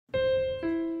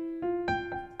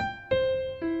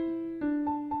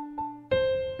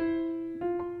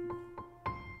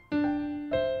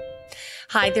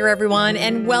Hi there, everyone,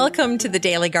 and welcome to the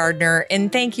Daily Gardener, and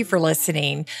thank you for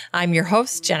listening. I'm your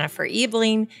host, Jennifer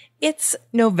Ebling. It's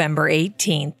November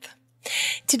 18th.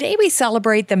 Today we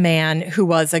celebrate the man who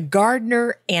was a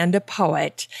gardener and a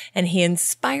poet, and he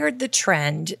inspired the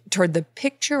trend toward the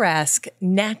picturesque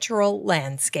natural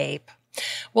landscape.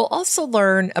 We'll also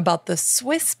learn about the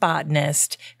Swiss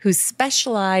botanist who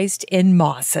specialized in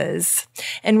mosses,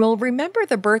 and we'll remember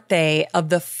the birthday of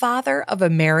the father of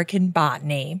American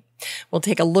botany. We'll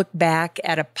take a look back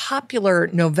at a popular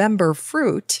November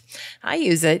fruit. I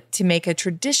use it to make a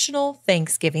traditional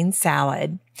Thanksgiving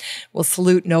salad. We'll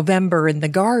salute November in the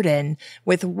garden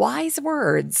with wise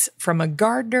words from a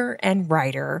gardener and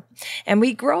writer. And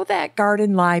we grow that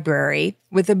garden library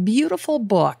with a beautiful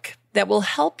book that will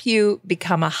help you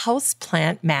become a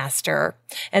houseplant master.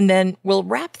 And then we'll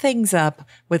wrap things up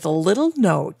with a little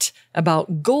note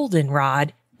about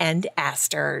goldenrod and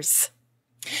asters.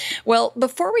 Well,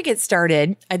 before we get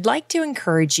started, I'd like to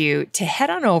encourage you to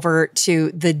head on over to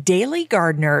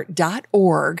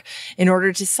thedailygardener.org in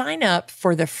order to sign up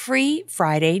for the free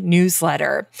Friday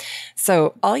newsletter.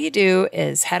 So all you do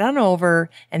is head on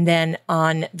over, and then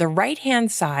on the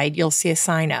right-hand side, you'll see a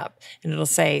sign up, and it'll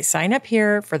say, sign up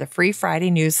here for the free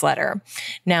Friday newsletter.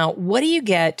 Now, what do you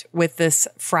get with this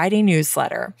Friday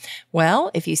newsletter? Well,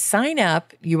 if you sign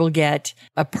up, you will get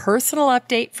a personal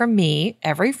update from me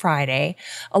every Friday,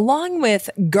 along with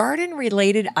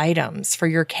garden-related items for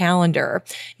your calendar.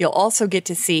 You'll also get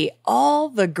to see all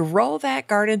the Grow That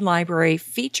Garden Library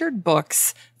featured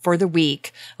books for the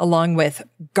week, along with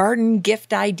garden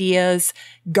gift ideas,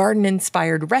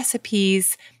 garden-inspired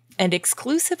recipes, and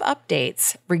exclusive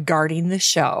updates regarding the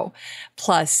show.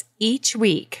 Plus, each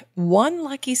week, one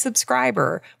lucky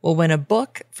subscriber will win a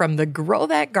book from the Grow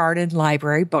That Garden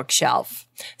Library bookshelf.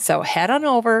 So head on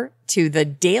over to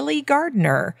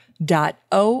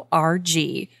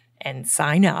thedailygardener.org and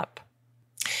sign up.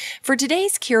 For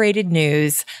today's curated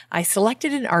news, I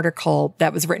selected an article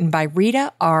that was written by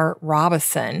Rita R.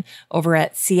 Robison over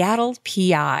at Seattle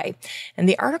PI. And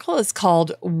the article is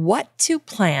called What to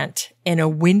Plant in a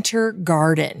Winter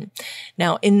Garden.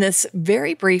 Now, in this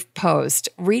very brief post,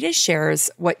 Rita shares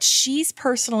what she's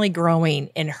personally growing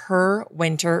in her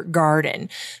winter garden.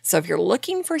 So if you're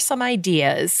looking for some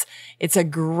ideas, it's a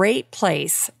great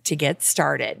place to get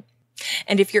started.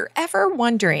 And if you're ever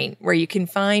wondering where you can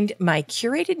find my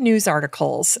curated news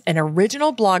articles and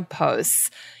original blog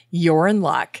posts, you're in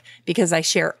luck, because I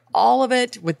share all of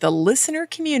it with the listener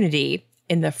community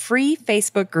in the free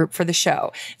Facebook group for the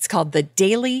show. It's called the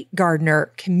Daily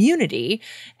Gardener Community,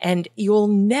 and you'll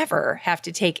never have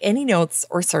to take any notes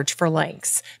or search for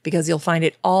links because you'll find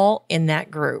it all in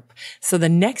that group. So the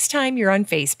next time you're on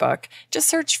Facebook, just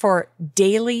search for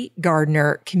Daily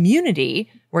Gardener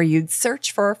Community, where you'd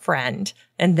search for a friend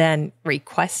and then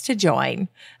request to join.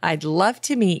 I'd love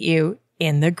to meet you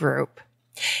in the group.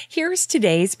 Here's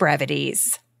today's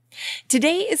brevities.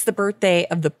 Today is the birthday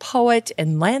of the poet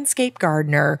and landscape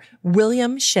gardener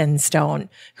William Shenstone,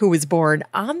 who was born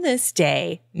on this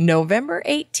day, November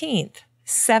 18th,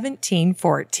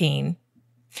 1714.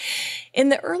 In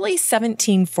the early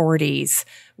 1740s,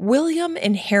 William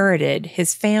inherited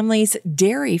his family's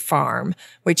dairy farm,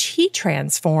 which he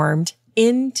transformed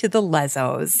into the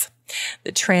Lesquereux.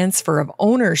 The transfer of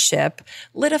ownership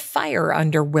lit a fire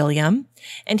under William,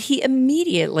 and he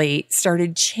immediately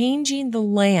started changing the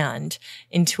land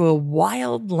into a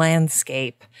wild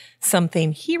landscape,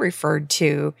 something he referred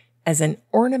to as an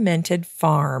ornamented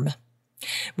farm.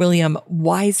 William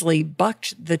wisely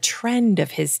bucked the trend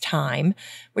of his time,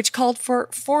 which called for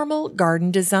formal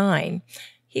garden design.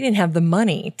 He didn't have the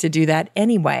money to do that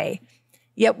anyway.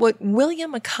 Yet what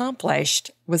William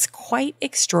accomplished was quite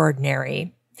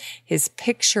extraordinary. His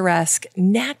picturesque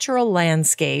natural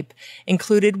landscape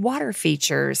included water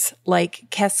features like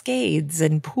cascades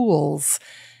and pools,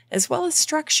 as well as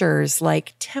structures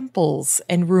like temples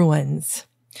and ruins.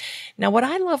 Now, what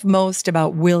I love most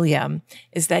about William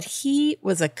is that he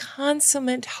was a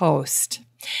consummate host.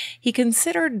 He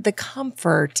considered the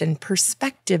comfort and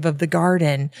perspective of the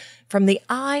garden from the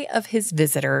eye of his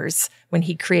visitors when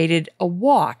he created a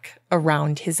walk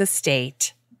around his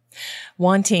estate.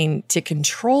 Wanting to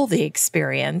control the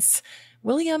experience,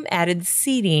 William added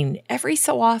seating every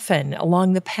so often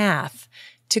along the path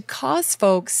to cause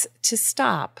folks to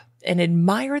stop and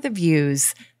admire the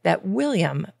views that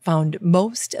William found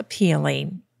most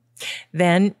appealing.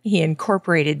 Then he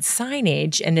incorporated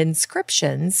signage and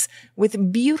inscriptions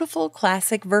with beautiful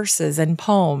classic verses and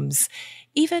poems,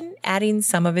 even adding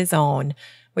some of his own,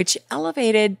 which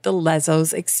elevated the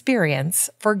Lesquereux experience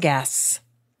for guests.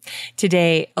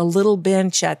 Today, a little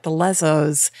bench at the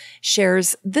Lesquereux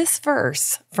shares this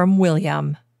verse from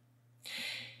William.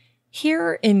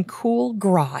 Here in cool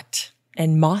grot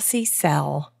and mossy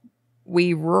cell,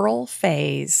 we rural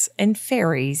fays and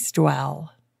fairies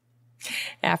dwell.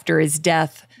 After his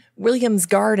death, William's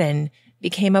garden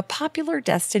became a popular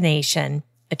destination,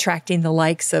 attracting the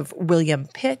likes of William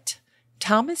Pitt,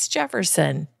 Thomas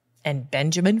Jefferson, and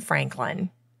Benjamin Franklin.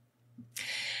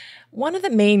 One of the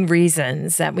main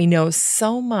reasons that we know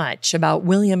so much about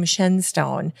William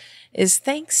Shenstone is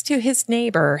thanks to his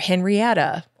neighbor,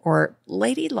 Henrietta, or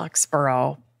Lady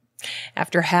Lesquereux.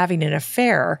 After having an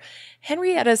affair,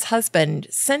 Henrietta's husband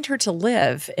sent her to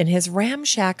live in his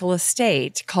ramshackle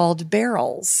estate called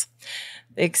Barrels.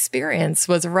 The experience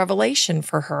was a revelation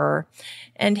for her,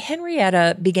 and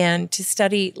Henrietta began to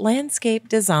study landscape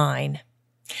design.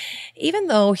 Even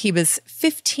though he was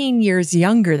 15 years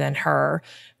younger than her,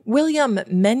 William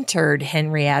mentored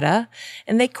Henrietta,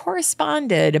 and they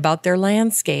corresponded about their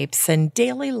landscapes and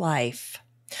daily life.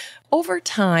 Over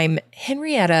time,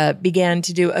 Henrietta began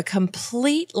to do a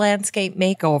complete landscape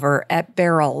makeover at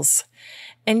Barrels,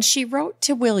 and she wrote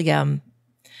to William,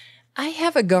 I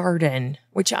have a garden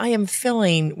which I am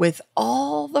filling with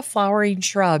all the flowering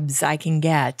shrubs I can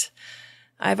get.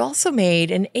 I've also made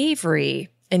an aviary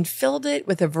and filled it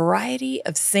with a variety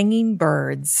of singing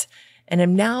birds, and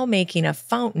am now making a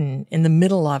fountain in the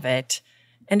middle of it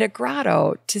and a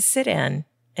grotto to sit in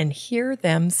and hear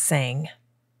them sing.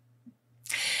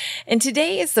 And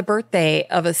today is the birthday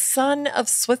of a son of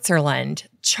Switzerland,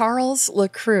 Charles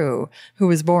Lesquereux, who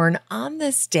was born on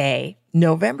this day,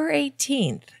 November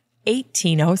 18th,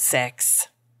 1806.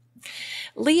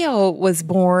 Leo was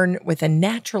born with a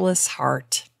naturalist's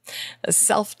heart. A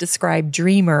self-described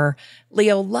dreamer,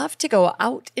 Leo loved to go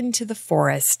out into the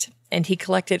forest, and he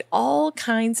collected all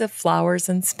kinds of flowers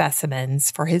and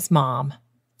specimens for his mom.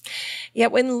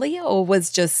 Yet when Leo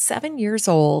was just 7 years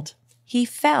old, he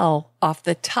fell off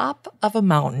the top of a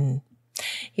mountain.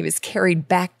 He was carried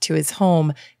back to his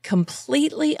home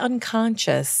completely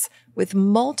unconscious, with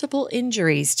multiple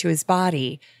injuries to his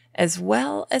body, as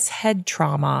well as head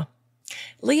trauma.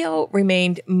 Leo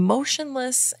remained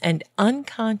motionless and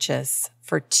unconscious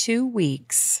for 2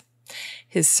 weeks.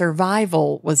 His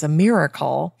survival was a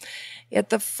miracle, yet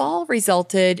the fall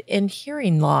resulted in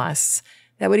hearing loss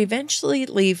that would eventually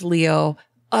leave Leo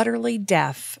utterly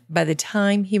deaf by the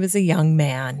time he was a young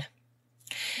man.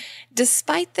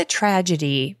 Despite the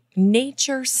tragedy,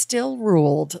 nature still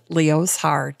ruled Leo's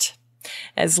heart.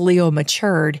 As Leo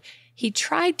matured, he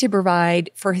tried to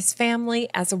provide for his family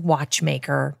as a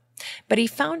watchmaker, but he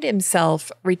found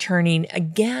himself returning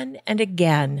again and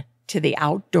again to the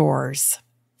outdoors.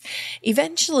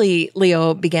 Eventually,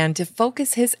 Leo began to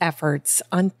focus his efforts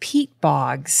on peat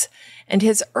bogs, and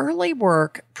his early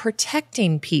work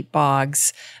protecting peat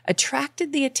bogs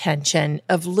attracted the attention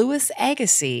of Louis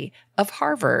Agassiz of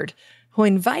Harvard, who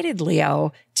invited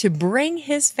Leo to bring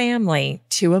his family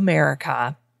to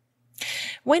America.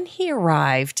 When he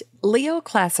arrived, Leo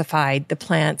classified the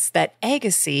plants that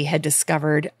Agassiz had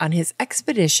discovered on his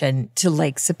expedition to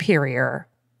Lake Superior.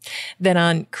 Then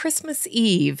on Christmas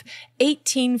Eve,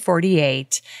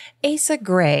 1848, Asa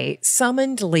Gray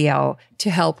summoned Leo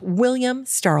to help William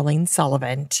Starling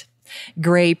Sullivan.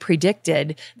 Gray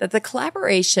predicted that the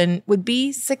collaboration would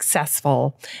be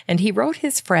successful, and he wrote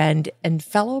his friend and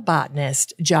fellow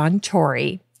botanist John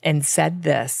Torrey and said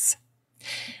this,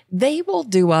 "They will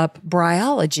do up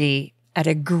bryology at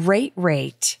a great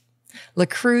rate.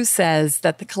 Lesquereux says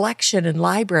that the collection and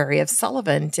library of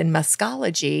Sullivan in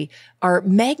muscology are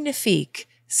magnifique,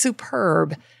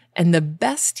 superb, and the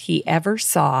best he ever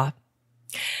saw."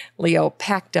 Leo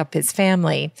packed up his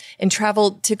family and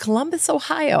traveled to Columbus,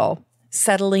 Ohio,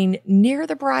 settling near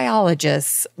the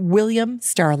bryologist William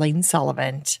Starling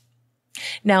Sullivan.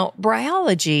 Now,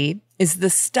 bryology is the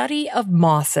study of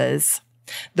mosses.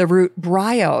 The root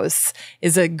bryos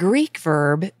is a Greek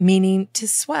verb meaning to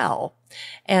swell,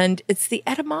 and it's the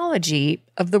etymology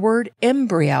of the word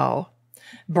embryo.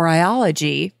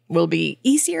 Bryology will be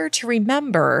easier to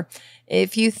remember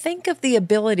if you think of the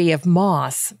ability of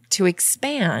moss to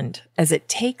expand as it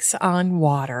takes on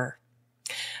water.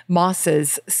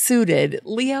 Mosses suited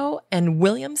Leo and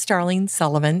William Starling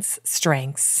Sullivan's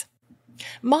strengths.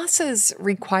 Mosses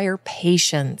require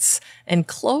patience and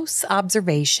close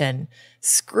observation,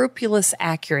 scrupulous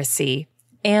accuracy,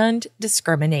 and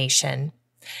discrimination.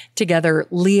 Together,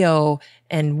 Leo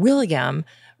and William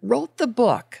wrote the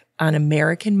book on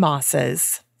American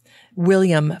mosses.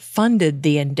 William funded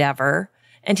the endeavor,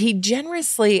 and he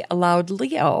generously allowed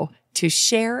Leo to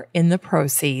share in the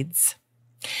proceeds.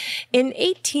 In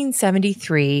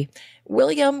 1873,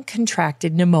 William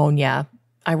contracted pneumonia,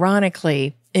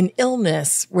 ironically, an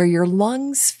illness where your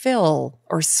lungs fill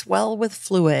or swell with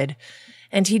fluid,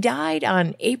 and he died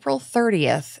on April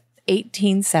 30th,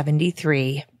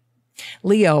 1873.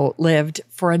 Leo lived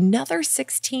for another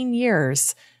 16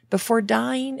 years before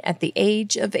dying at the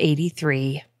age of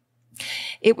 83.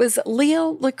 It was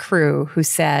Leo Lesquereux who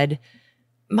said,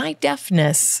 "My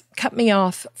deafness cut me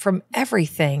off from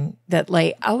everything that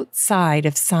lay outside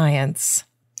of science.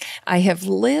 I have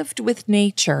lived with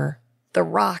nature, the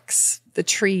rocks, the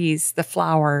trees, the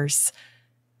flowers.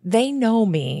 They know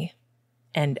me,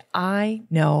 and I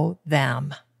know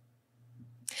them."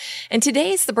 And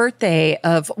today is the birthday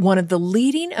of one of the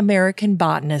leading American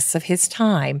botanists of his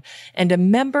time and a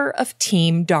member of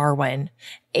Team Darwin,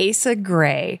 Asa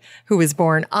Gray, who was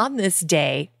born on this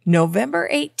day, November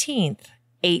 18th,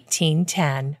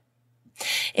 1810.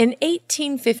 In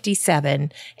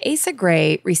 1857, Asa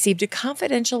Gray received a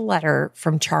confidential letter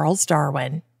from Charles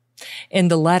Darwin. In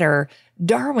the letter,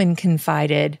 Darwin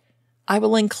confided, "I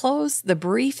will enclose the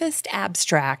briefest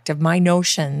abstract of my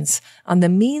notions on the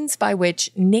means by which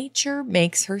nature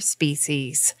makes her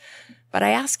species, but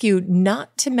I ask you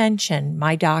not to mention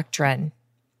my doctrine."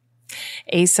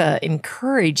 Asa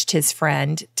encouraged his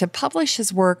friend to publish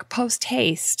his work post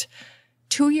haste.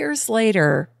 2 years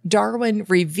later, Darwin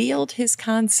revealed his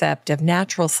concept of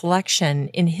natural selection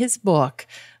in his book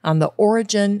on the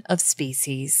origin of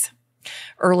species.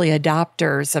 Early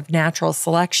adopters of natural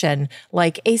selection,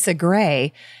 like Asa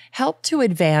Gray, helped to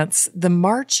advance the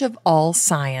march of all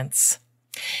science.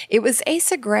 It was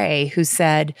Asa Gray who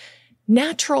said,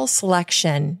 "Natural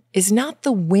selection is not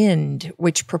the wind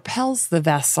which propels the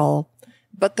vessel,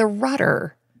 but the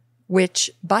rudder,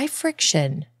 which, by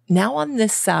friction, now on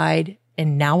this side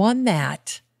and now on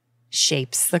that,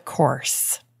 shapes the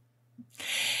course."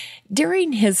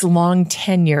 During his long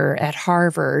tenure at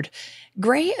Harvard,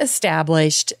 Gray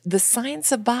established the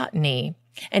science of botany,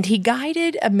 and he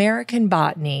guided American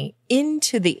botany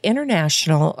into the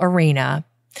international arena.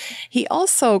 He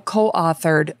also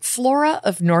co-authored Flora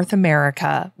of North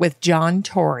America with John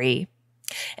Torrey.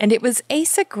 And it was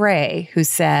Asa Gray who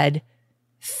said,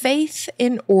 "Faith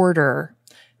in order,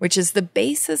 which is the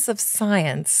basis of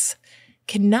science,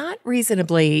 cannot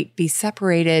reasonably be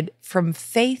separated from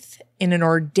faith in an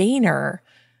ordainer,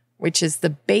 which is the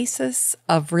basis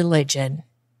of religion."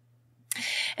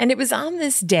 And it was on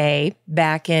this day,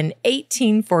 back in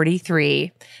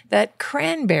 1843, that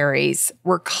cranberries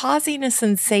were causing a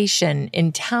sensation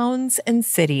in towns and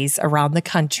cities around the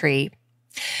country.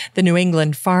 The New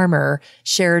England Farmer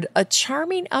shared a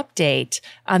charming update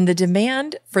on the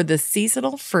demand for the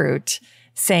seasonal fruit,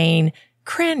 saying,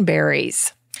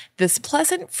 "Cranberries. This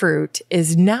pleasant fruit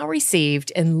is now received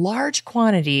in large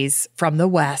quantities from the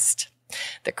West.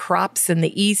 The crops in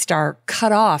the East are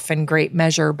cut off in great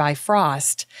measure by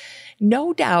frost.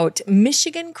 No doubt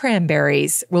Michigan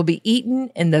cranberries will be eaten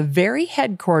in the very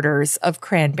headquarters of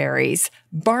cranberries,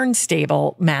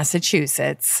 Barnstable,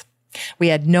 Massachusetts. We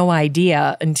had no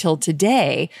idea until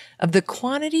today of the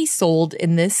quantity sold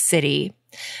in this city.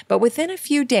 But within a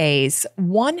few days,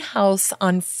 one house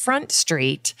on Front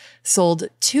Street sold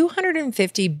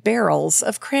 250 barrels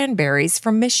of cranberries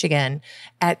from Michigan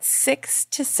at $6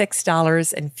 to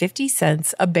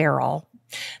 $6.50 a barrel.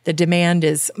 The demand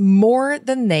is more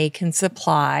than they can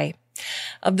supply.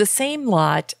 Of the same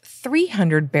lot,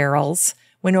 300 barrels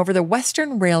went over the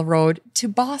Western Railroad to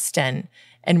Boston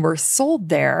and were sold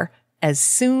there as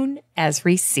soon as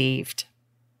received."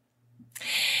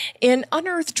 In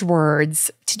Unearthed Words,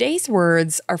 today's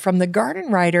words are from the garden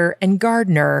writer and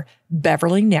gardener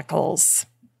Beverley Nichols.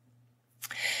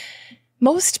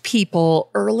 Most people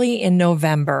early in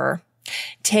November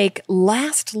take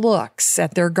last looks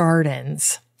at their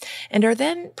gardens and are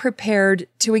then prepared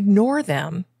to ignore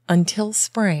them until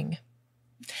spring.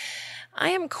 I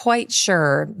am quite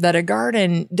sure that a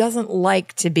garden doesn't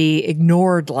like to be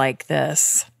ignored like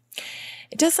this.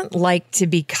 It doesn't like to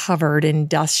be covered in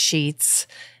dust sheets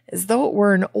as though it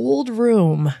were an old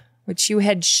room which you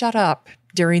had shut up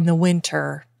during the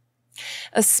winter,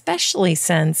 especially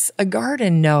since a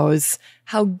garden knows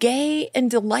how gay and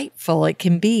delightful it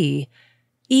can be,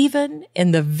 even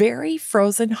in the very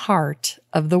frozen heart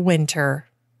of the winter,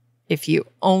 if you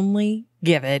only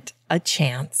give it a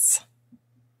chance.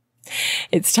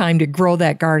 It's time to grow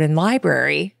that garden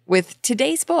library with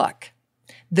today's book,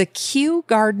 The Kew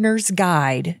Gardener's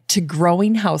Guide to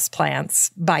Growing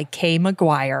Houseplants by Kay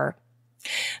McGuire.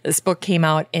 This book came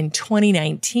out in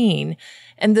 2019,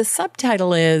 and the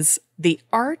subtitle is The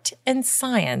Art and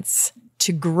Science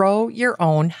to Grow Your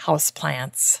Own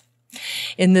Houseplants.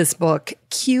 In this book,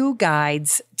 Q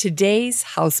guides today's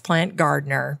houseplant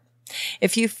gardener.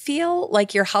 If you feel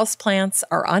like your houseplants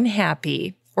are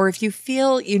unhappy, or if you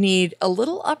feel you need a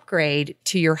little upgrade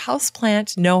to your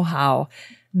houseplant know-how,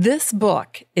 this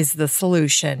book is the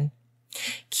solution.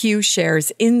 Q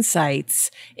shares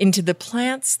insights into the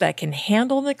plants that can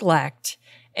handle neglect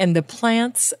and the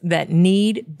plants that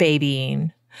need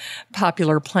babying.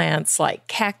 Popular plants like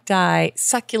cacti,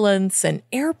 succulents, and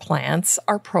air plants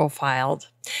are profiled.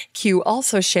 Q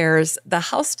also shares the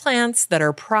houseplants that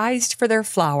are prized for their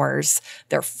flowers,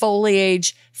 their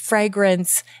foliage,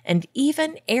 fragrance, and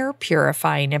even air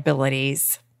purifying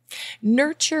abilities.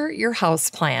 Nurture your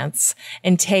houseplants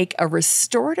and take a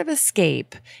restorative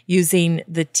escape using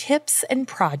the tips and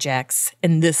projects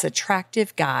in this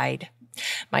attractive guide.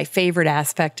 My favorite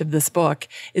aspect of this book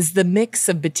is the mix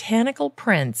of botanical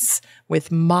prints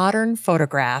with modern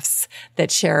photographs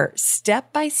that share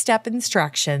step-by-step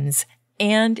instructions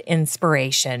and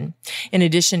inspiration. In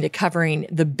addition to covering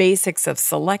the basics of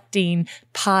selecting,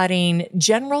 potting,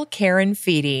 general care, and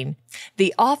feeding,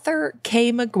 the author,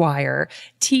 Kay McGuire,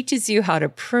 teaches you how to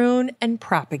prune and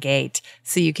propagate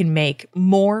so you can make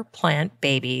more plant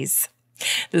babies.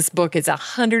 This book is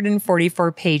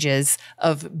 144 pages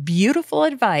of beautiful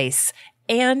advice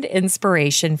and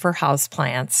inspiration for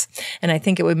houseplants, and I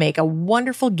think it would make a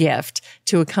wonderful gift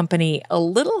to accompany a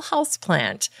little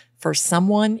houseplant for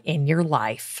someone in your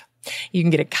life. You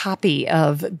can get a copy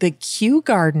of The Q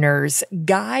Gardener's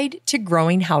Guide to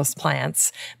Growing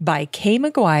Houseplants by Kay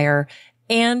McGuire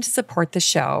and support the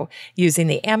show using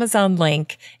the Amazon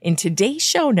link in today's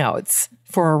show notes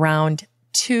for around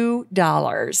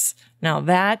 $2. Now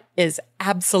that is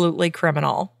absolutely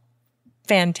criminal.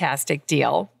 Fantastic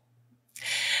deal.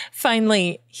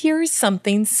 Finally, here's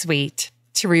something sweet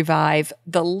to revive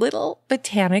the little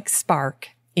botanic spark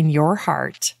in your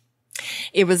heart.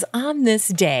 It was on this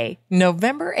day,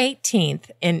 November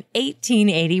 18th in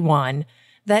 1881,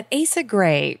 that Asa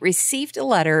Gray received a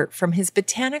letter from his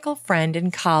botanical friend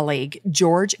and colleague,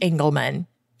 George Engelmann.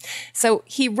 So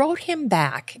he wrote him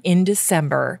back in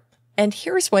December, and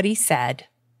here's what he said.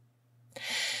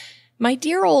 My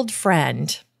dear old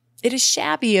friend, it is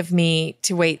shabby of me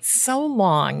to wait so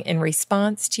long in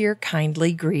response to your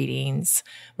kindly greetings,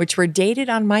 which were dated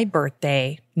on my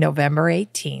birthday, November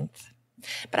 18th.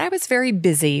 But I was very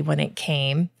busy when it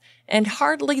came, and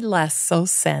hardly less so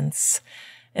since,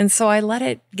 and so I let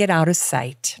it get out of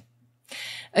sight.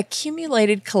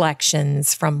 Accumulated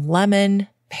collections from Lemon,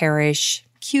 Parrish,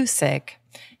 Cusick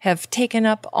have taken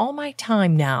up all my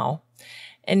time now,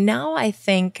 and now I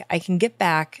think I can get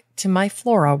back to my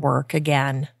flora work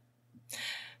again.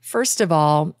 First of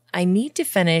all, I need to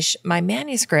finish my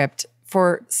manuscript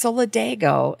for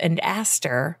Solidago and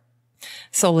Aster.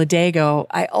 Solidago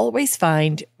I always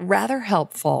find rather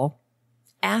helpful.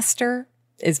 Aster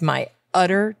is my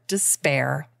utter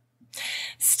despair.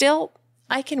 Still,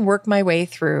 I can work my way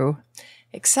through,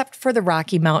 except for the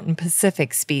Rocky Mountain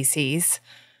Pacific species.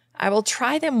 I will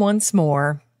try them once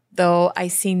more, though I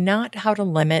see not how to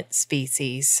limit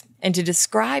species, and to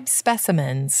describe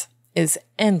specimens is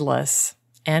endless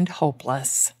and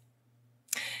hopeless.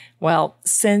 Well,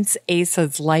 since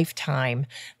Asa's lifetime,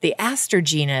 the Aster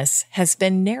genus has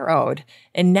been narrowed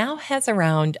and now has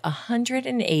around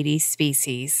 180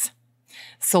 species.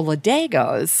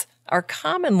 Solidagos are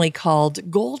commonly called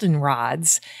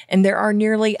goldenrods, and there are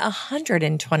nearly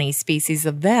 120 species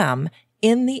of them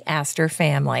in the Aster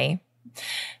family.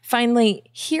 Finally,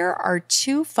 here are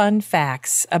 2 fun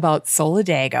facts about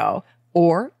Solidago,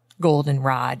 or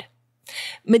goldenrod.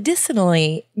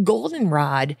 Medicinally,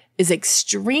 goldenrod is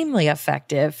extremely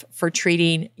effective for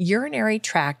treating urinary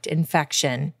tract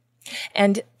infection.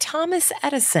 And Thomas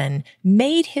Edison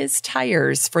made his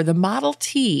tires for the Model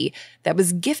T that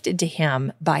was gifted to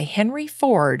him by Henry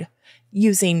Ford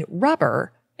using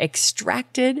rubber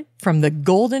extracted from the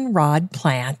goldenrod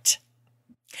plant.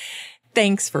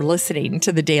 Thanks for listening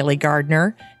to The Daily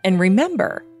Gardener. And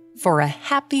remember, for a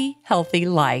happy, healthy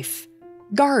life,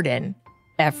 garden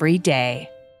every day.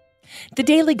 The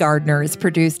Daily Gardener is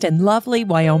produced in lovely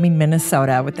Wyoming,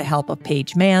 Minnesota with the help of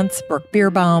Paige Mance, Brooke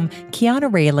Bierbaum,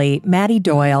 Kiana Rayleigh, Maddie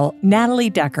Doyle, Natalie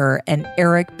Decker, and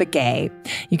Eric Begay.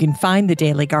 You can find The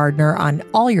Daily Gardener on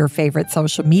all your favorite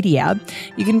social media.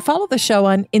 You can follow the show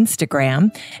on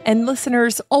Instagram, and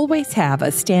listeners always have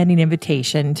a standing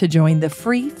invitation to join the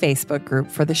free Facebook group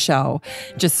for the show.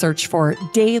 Just search for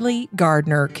Daily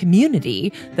Gardener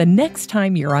Community the next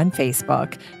time you're on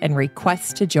Facebook and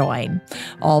request to join.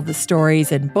 All the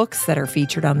stories and books that are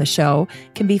featured on the show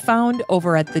can be found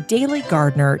over at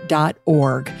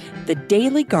thedailygardener.org,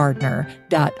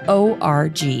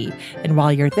 thedailygardener.org. And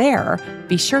while you're there,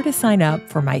 be sure to sign up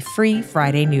for my free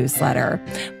Friday newsletter.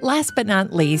 Last but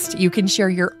not least, you can share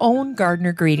your own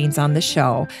gardener greetings on the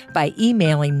show by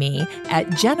emailing me at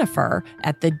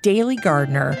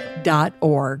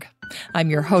jennifer@thedailygardener.org. I'm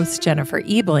your host, Jennifer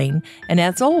Ebling, and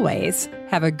as always,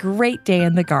 have a great day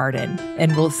in the garden,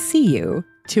 and we'll see you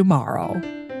tomorrow.